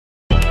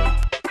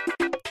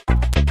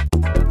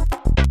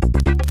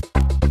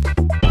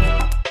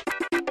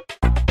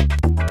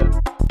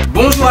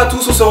à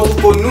tous, on se retrouve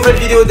pour une nouvelle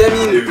vidéo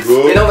d'Amine.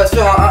 Et là on va se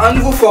faire un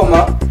nouveau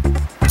format.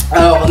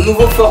 Alors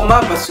nouveau format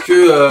parce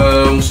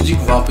que on se dit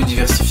qu'on va un peu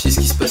diversifier ce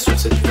qui se passe sur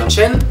cette putain de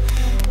chaîne.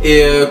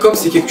 Et comme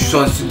c'est quelque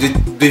chose,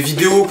 des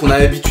vidéos qu'on a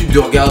l'habitude de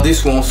regarder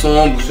soit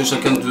ensemble ou soit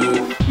chacun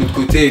de notre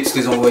côté et de se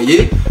les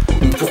envoyer.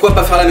 Donc pourquoi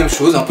pas faire la même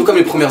chose, un peu comme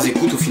les premières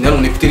écoutes. Au final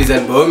on écoutait les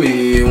albums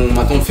et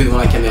maintenant on le fait devant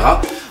la caméra.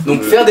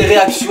 Donc faire des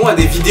réactions à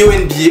des vidéos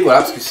NBA,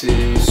 voilà, parce que c'est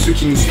ceux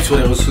qui nous suivent sur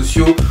les réseaux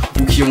sociaux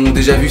ou qui ont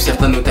déjà vu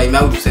certains de nos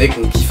timeouts, vous savez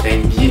qu'on kiffe la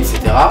NBA, etc.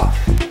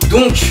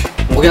 Donc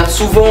on regarde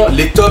souvent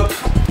les tops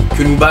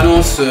que nous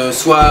balance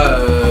soit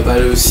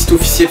le site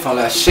officiel, enfin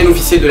la chaîne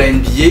officielle de la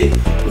NBA,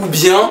 ou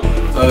bien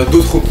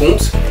d'autres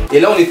comptes. Et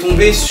là on est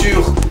tombé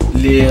sur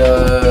les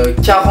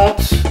 40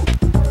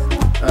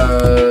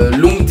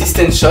 long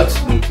distance shots,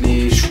 donc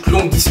les shoots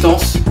longue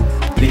distance,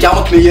 les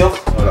 40 meilleurs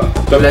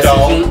de la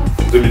saison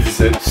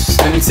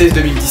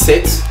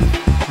 2016-2017.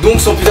 Donc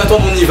sans plus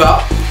attendre on y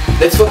va.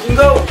 Let's fucking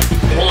go!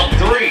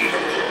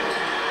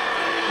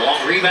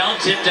 Long rebound,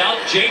 tipped out.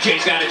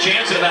 JJ's got a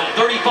chance at about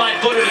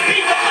 35-footer to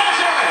beat the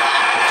buzzer.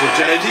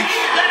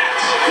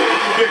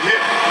 Big hit.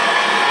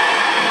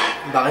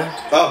 Barrea.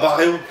 Ah,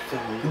 Barrea.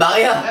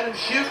 Barrea. Let him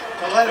shoot.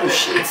 Let him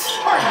shoot.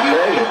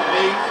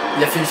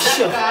 Il a fait une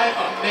fichier.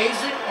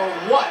 Amazing or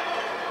what?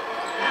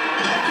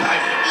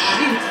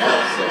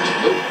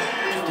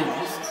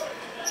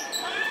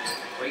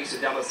 Race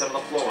it down the center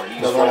of the floor.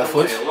 He's Devant la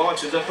faute.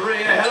 launches a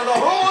three ahead of the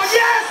hole.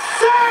 Yes,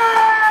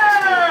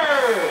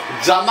 sir!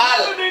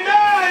 Jamal.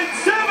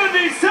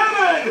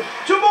 79-77.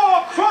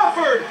 Jamal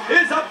Crawford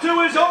is up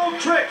to his old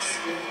tricks.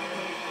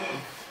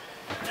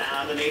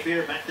 Now the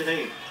Napier back to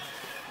Nate.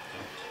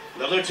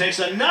 Lillard takes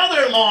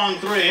another long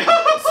three.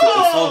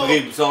 Sans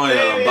dribble, sans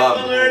rien, bam.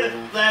 Lillard,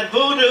 that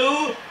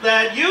voodoo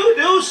that you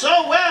do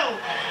so well.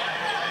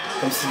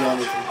 Comme si rien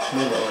n'était.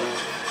 Bon bah voilà.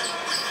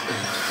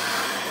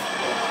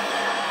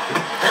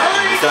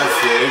 Ça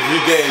c'est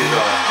everyday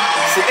genre.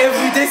 C'est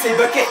everyday, c'est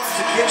bucket. He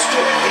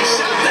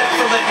shot that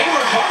from the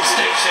Hayward Park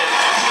station.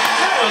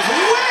 That was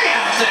way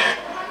out there.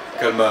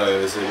 Calma,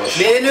 c'est moche.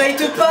 Mais ne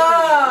hate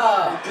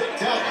pas.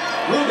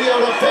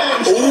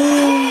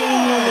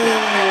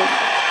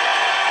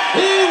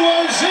 He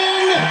was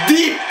in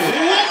Deep.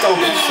 Attends,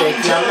 je sais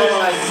clairement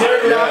dans la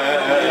gueule là.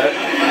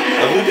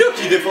 Un Rubio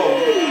qui défend.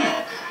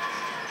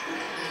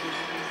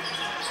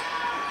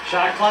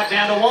 Shot clock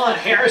down to 1.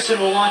 Harrison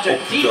will launch a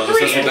deep Putain, ça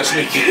three. c'est de la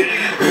schmick. Ça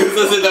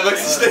c'est de la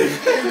maxi schneck.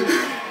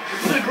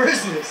 the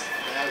Grizzlies.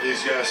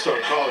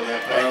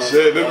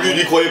 Même lui il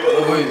y croyait pas.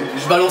 Oui,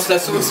 je balance la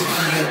sauce et puis...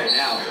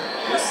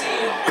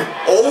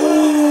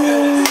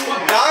 Oh,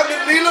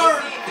 Diamond Miller.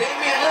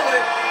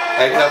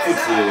 Avec la foot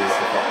c'est fort.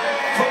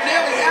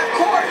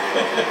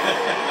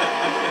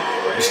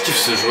 Je kiffe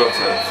ce joueur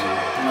ça. Ouais,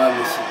 moi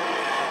aussi.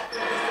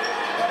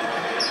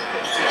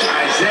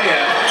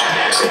 Isaiah.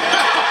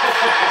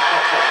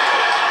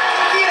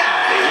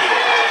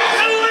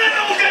 The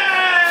little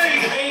guy! A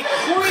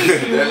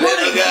crazy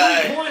little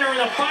guy. pointer in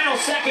the final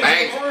seconds of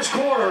the first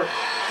quarter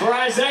for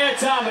Isaiah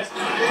Thomas.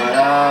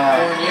 Voilà.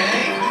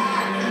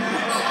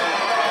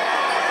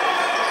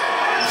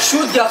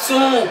 Shoot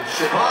garçon.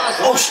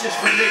 Oh, shit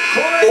from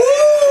midcourt.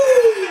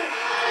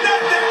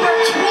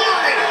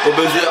 Au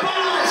buzzer.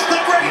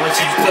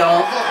 Moitié du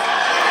terrain. I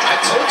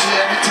told you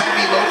every time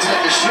he loads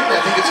up the shoot, I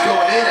think it's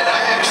going in, and I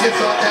actually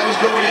thought that was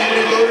going in when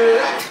he loaded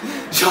it up.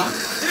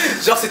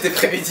 Genre c'était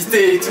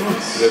prémédité et tout.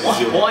 La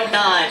vision.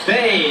 1.9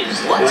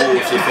 phase. Oh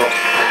c'est fort.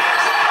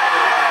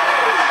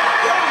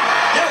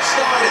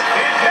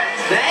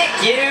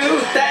 Thank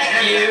you.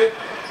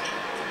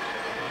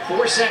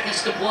 4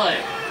 seconds to play.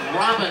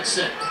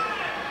 Robinson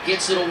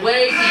gets it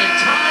away in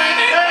time.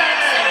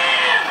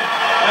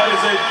 That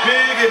is a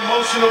big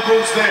emotional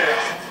boost there.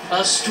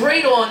 A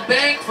straight-on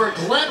bank for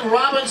Glenn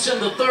Robinson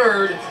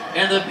III,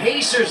 and the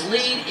Pacers'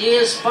 lead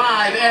is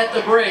 5 at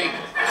the break.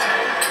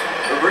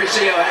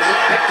 Fabricio has it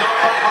picked up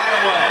by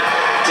Hardaway.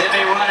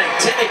 Timmy running,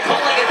 Timmy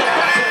pulling at the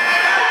buzzer.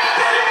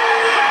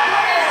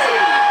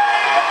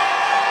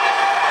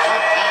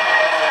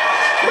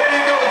 Way to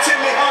go,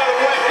 Timmy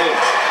Hardaway.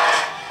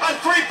 A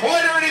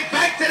three-pointer and he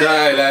backed it.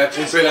 Putain, il a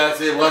pompé la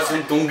célébration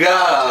de ton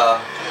gars.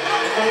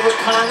 Over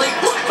Conley,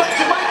 look back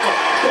to Michael.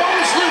 Ball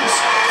is loose.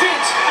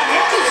 Finch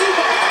ahead to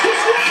Zuba.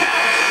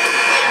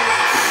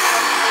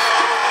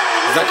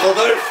 Zach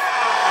Randolph.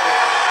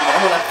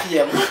 Vraiment la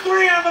prière.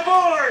 3 on the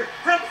board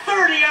from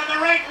 30 on the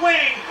right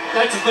wing.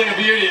 That's the thing of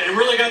beauty. It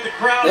really got the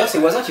crowd. D'ailleurs, c'est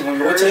voisins qui vont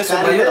lui retirer son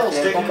maillot alors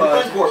qu'il n'y a pas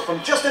encore.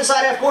 From just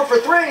inside half court for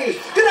three.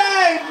 Good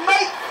day,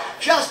 mate.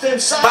 Just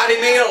inside. Buddy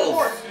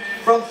Mills.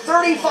 From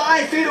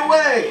 35 feet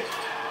away.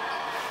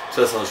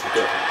 Ça c'est un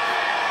shooter.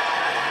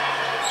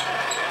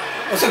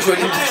 On sait que je vois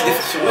une petite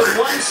déflexion. With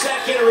 1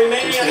 second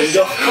remaining on the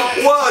shot clock.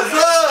 Wow,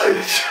 Zach.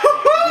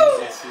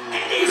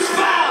 And he's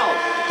fouled.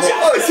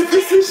 Oh, il s'est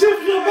fait sécher,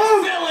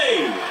 Jamal.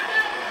 Philly.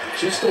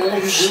 Just the way you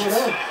do it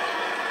up.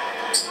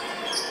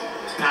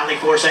 Conley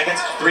 4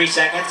 seconds, 3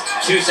 seconds,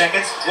 2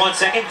 seconds, 1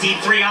 second, deep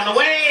 3 on the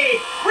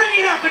way. Bring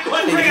it up and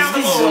put 3 on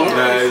the board.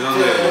 Ouais, non,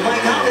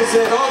 Mike Conley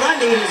said all I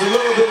need is a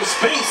little bit of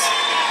space.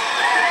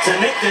 to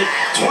make the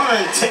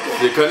twine tickle.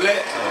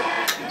 Décolle-les.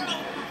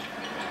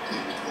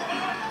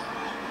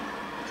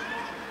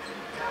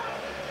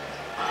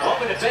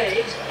 Open to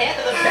Bates, end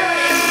of the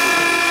period.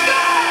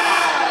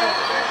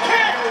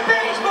 Ken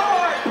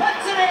Baseboard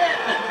puts it in.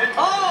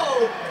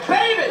 Oh,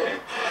 baby.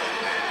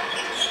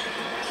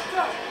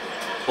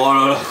 Oh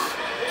là là.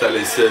 T'as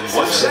les scènes.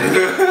 Let's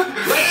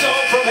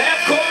from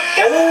half court.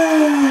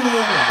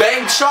 Oh,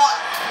 bang shot.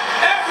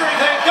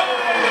 Everything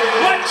going.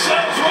 Let's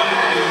one.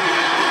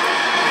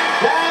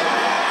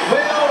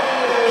 That will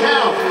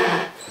count.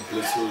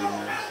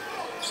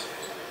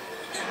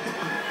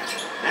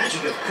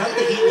 Magic of cut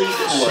the heat lead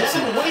to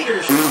 7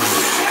 waiters.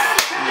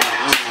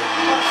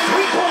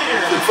 Three-pointer.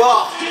 C'est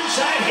fort.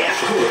 Inside half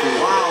court.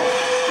 Wow.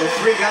 With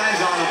 3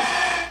 guys on him.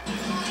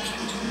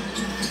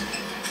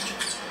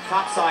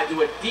 Topside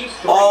to a deep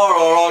three. Oh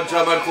là là,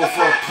 Jamal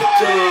Crawford,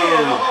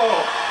 putain.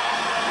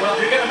 Well, if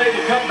you're going to make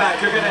a comeback,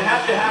 you're going to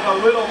have a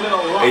little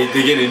luck. Et il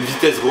dégaine à une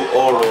vitesse gros.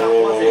 Oh là là là.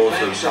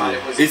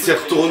 Et c'est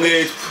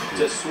retourné.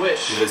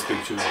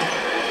 Irrespectueux.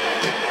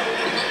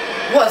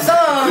 Voisin.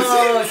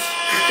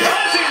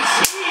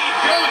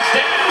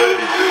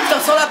 Putain,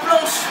 sans la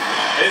planche.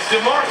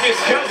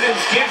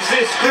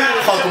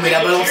 Oh, comme il a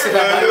balancé la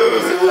balle.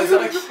 C'est voisin.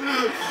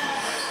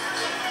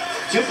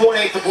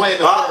 2.8 to play in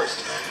the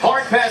first.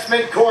 Hard pass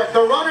midcourt. The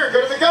runner,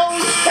 good to go.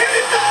 And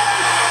it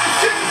does!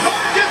 Jamal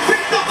just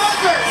beat the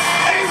buzzer.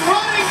 A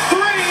running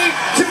 3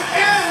 to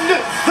end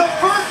the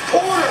first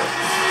quarter.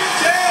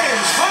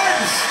 James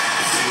Harden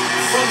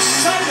from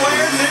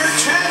somewhere near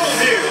Channel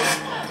View.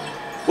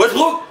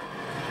 Westbrook.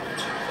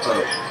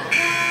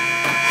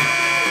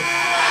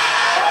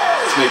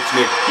 Snake.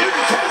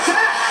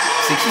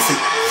 C'est qui c'est?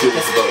 C'est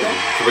pas vrai.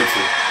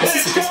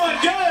 It's going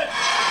good.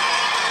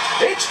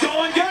 It's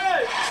going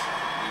good.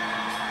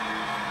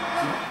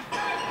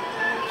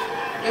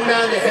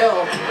 Inbound the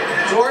hill.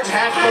 George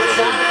half-court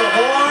shot at the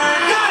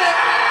horn. Got it!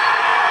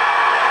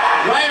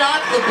 Right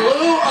off the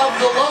blue of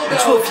the logo. Tu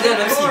vois, au final,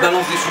 même s'il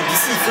balance des choses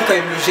d'ici, il faut quand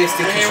même le geste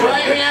et tout. A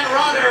right-hand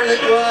runner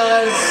that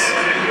was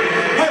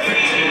perfect.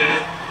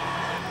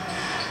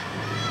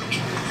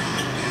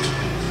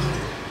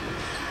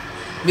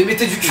 Mais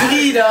mettez du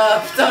Curry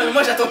là. Putain, mais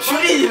moi j'attends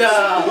Curry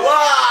là.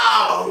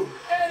 Waouh!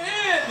 And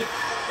in.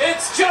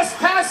 It's just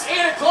past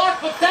 8 o'clock,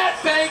 but that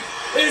bank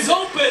is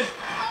open.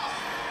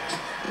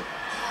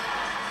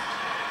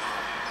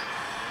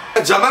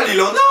 Jamal, il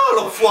en a,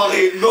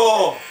 l'enfoiré.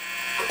 Non.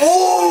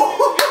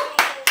 Oh.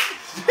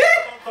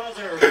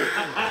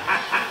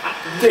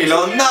 Il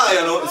en a.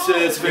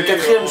 C'est le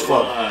 4ème, je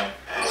crois.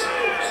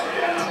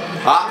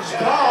 Ah,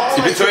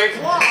 c'est Big Trick.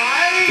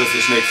 Ça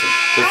c'est Snake, ça.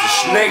 Ça c'est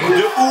Snake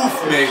de ouf,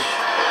 mec.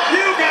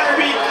 You gotta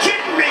be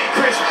kidding me,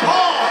 Chris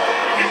Paul!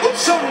 It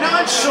looks so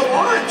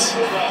nonchalant.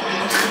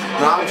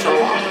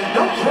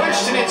 No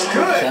question, it's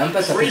good. C'est même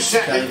pas sa 3 petite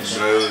seconds.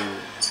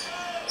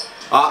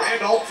 Ah.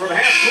 Randall from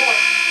half court.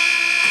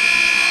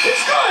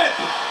 It's good.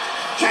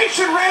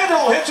 Jason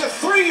Randall hits a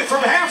 3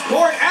 from half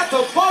court at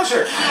the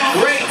buzzer.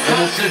 Great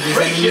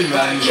concentration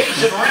by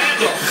Jason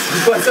Randall.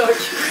 Voisin, il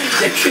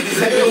y a que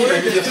des amis.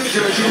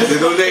 Des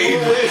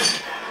no-name.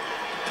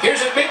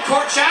 Here's a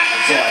mid-court shot.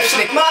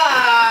 Schneck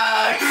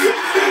Max.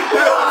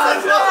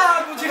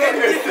 On dirait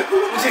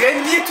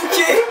NBA 2K.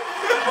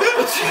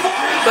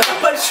 Bah t'as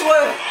pas le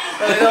choix.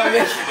 Non mais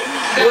mec,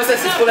 moi ça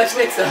c'est trop la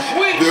Schneck ça.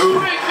 Sweet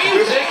spring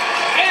music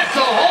at the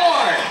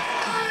horn.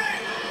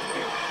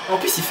 En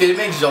plus il fait le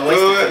mec genre ouais,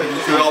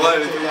 c'est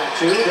normal.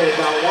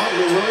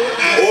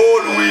 Oh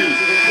Louis.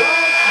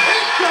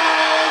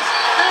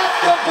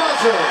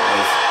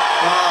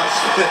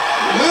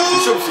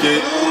 C'est chaud parce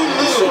qu'il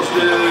change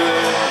de...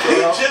 He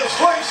just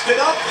hoisted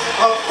up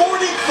a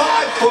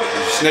 45-foot.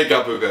 Snake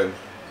un peu quand même.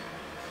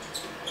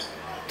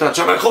 Putain,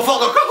 Jamal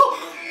Crawford encore.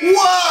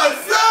 Wouah,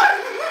 ça.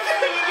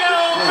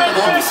 En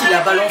plus il la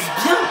balance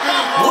bien.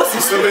 Gros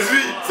c'est sûr. Mais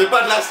lui, c'est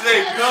pas de la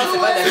Snake. Non, c'est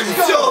pas de la Snake. C'est une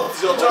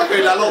science. Genre, tu vois quand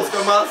il la lance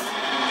comme ça.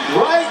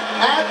 Right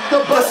at the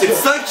buzzer. C'est le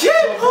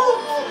 5ème, gros.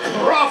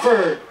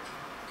 Crawford.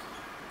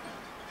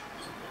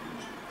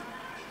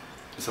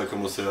 Ça va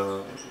commencer à...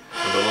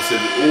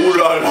 Oh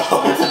là là. Ça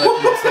va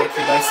commencer avec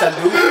les bails sales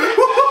de ouf.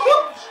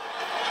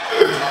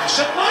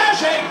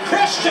 Samaje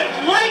Christian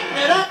lighting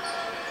it up.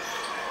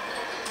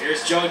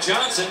 Here's Joe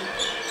Johnson.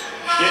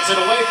 Gets it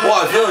away from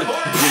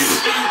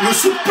Le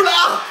shoot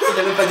plat. Il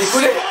a même pas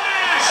décollé.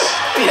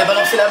 Il a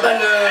balancé la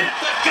balle.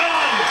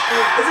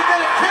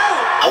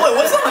 Ah ouais,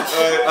 voisin.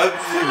 Ouais,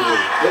 abusé, gros.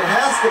 It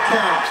has to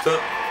count. Putain.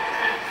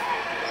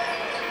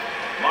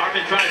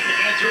 Marvin tries to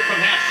answer from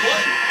half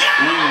court.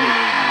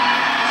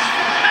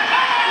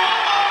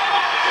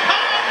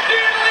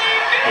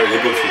 Ouais, il est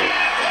beau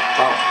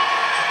celui-là.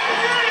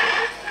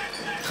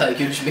 Avec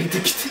lui, je vais être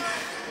dépité.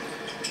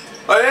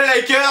 Allez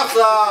les Lakers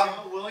là.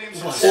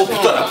 Oh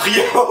putain la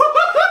prière.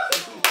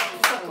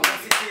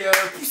 C'était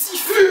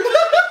poussif.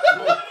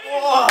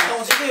 Oh,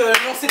 on dirait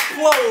lancer de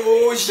poids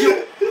au JO.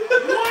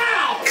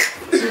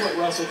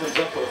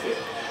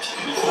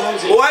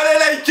 Ouais les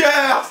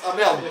Lakers. Ah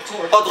merde.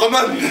 Oh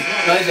Drummond.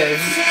 Ouais j'avais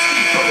vu.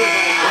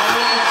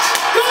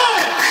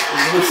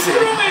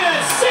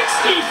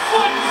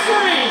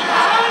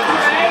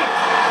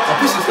 En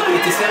plus, le truc il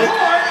était serré.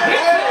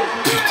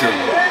 Putain.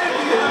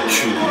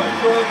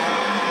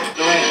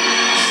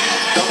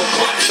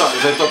 Putain,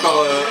 j'avais encore.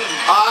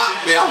 Ah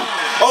merde.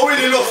 Oh oui,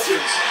 il est lourd. C'est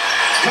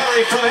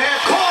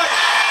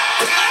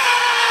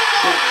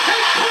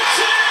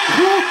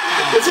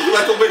sûr qu'il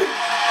va tomber.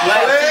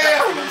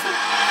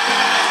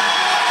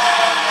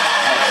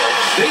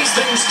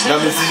 Non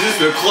mais c'est juste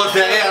le cross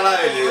derrière là,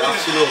 il est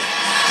archi lourd.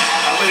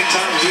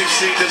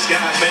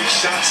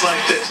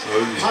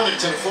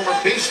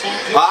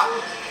 Ah.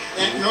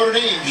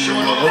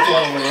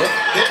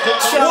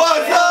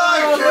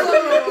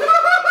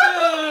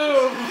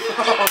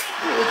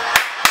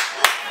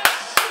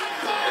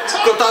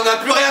 Quand t'en as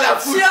plus rien à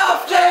foutre. Tiens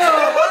frère.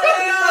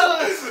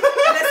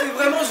 Là c'est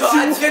vraiment genre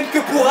advienne que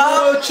pourra.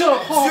 Dieu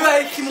a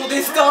écrit mon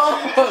destin.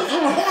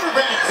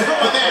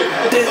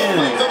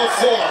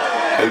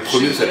 Et le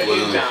premier c'est le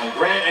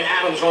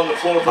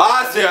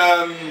Ah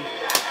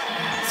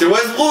c'est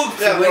Westbrook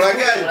frère, on la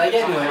gagne. Ouais.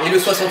 Et le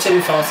 60e,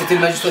 enfin c'était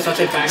le match du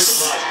 60e.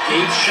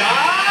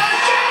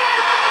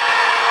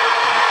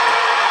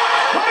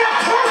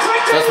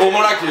 C'est à ce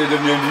moment-là qu'il est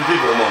devenu MVP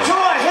pour moi.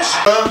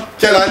 Hein?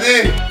 Quelle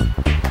année?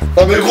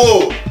 Non mais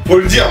gros, faut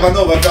le dire,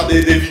 maintenant on va faire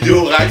des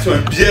vidéos réactions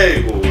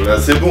NBA gros. Là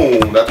c'est bon,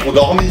 on a trop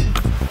dormi.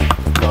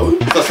 Bah oui,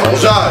 ça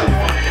s'enjaille.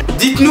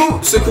 Dites-nous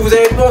ce que vous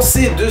avez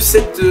pensé de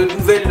cette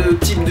nouvelle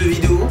type de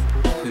vidéo.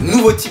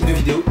 Nouveau type de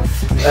vidéo.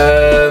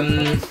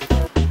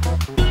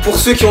 Pour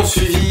ceux qui ont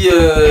suivi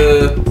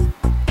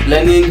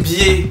l'année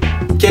NBA,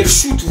 quel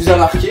shoot vous a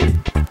marqué?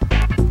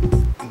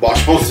 Bah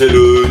je pense que c'est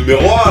le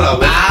numéro 1 là.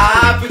 Ouais.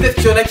 Ah peut-être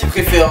qu'il y en a qui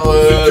préfèrent...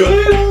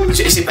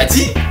 J'ai pas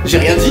dit, j'ai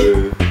rien dit.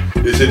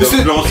 Essaye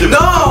d'influencer.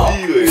 Non,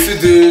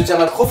 c'est de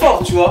Jamal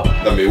Crawford, tu vois.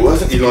 Non mais ouais,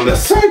 il en a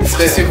 5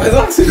 frère. C'est pas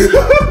dingue, c'est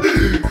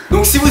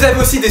Donc si vous avez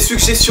aussi des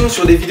suggestions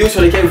sur des vidéos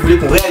sur lesquelles vous voulez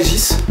qu'on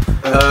réagisse,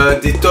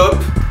 des tops,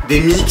 des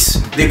mix,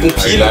 des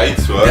compiles,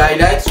 des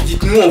highlights,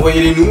 dites-nous,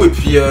 envoyez-les nous et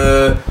puis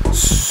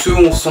ceux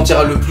où on se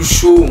sentira le plus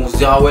chaud, on se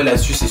dira ouais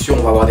là-dessus c'est sûr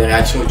on va avoir des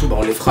réactions et tout, bah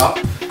on les fera.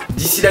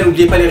 D'ici là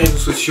n'oubliez pas les réseaux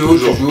sociaux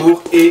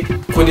toujours et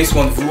prenez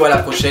soin de vous, à la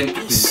prochaine,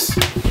 peace.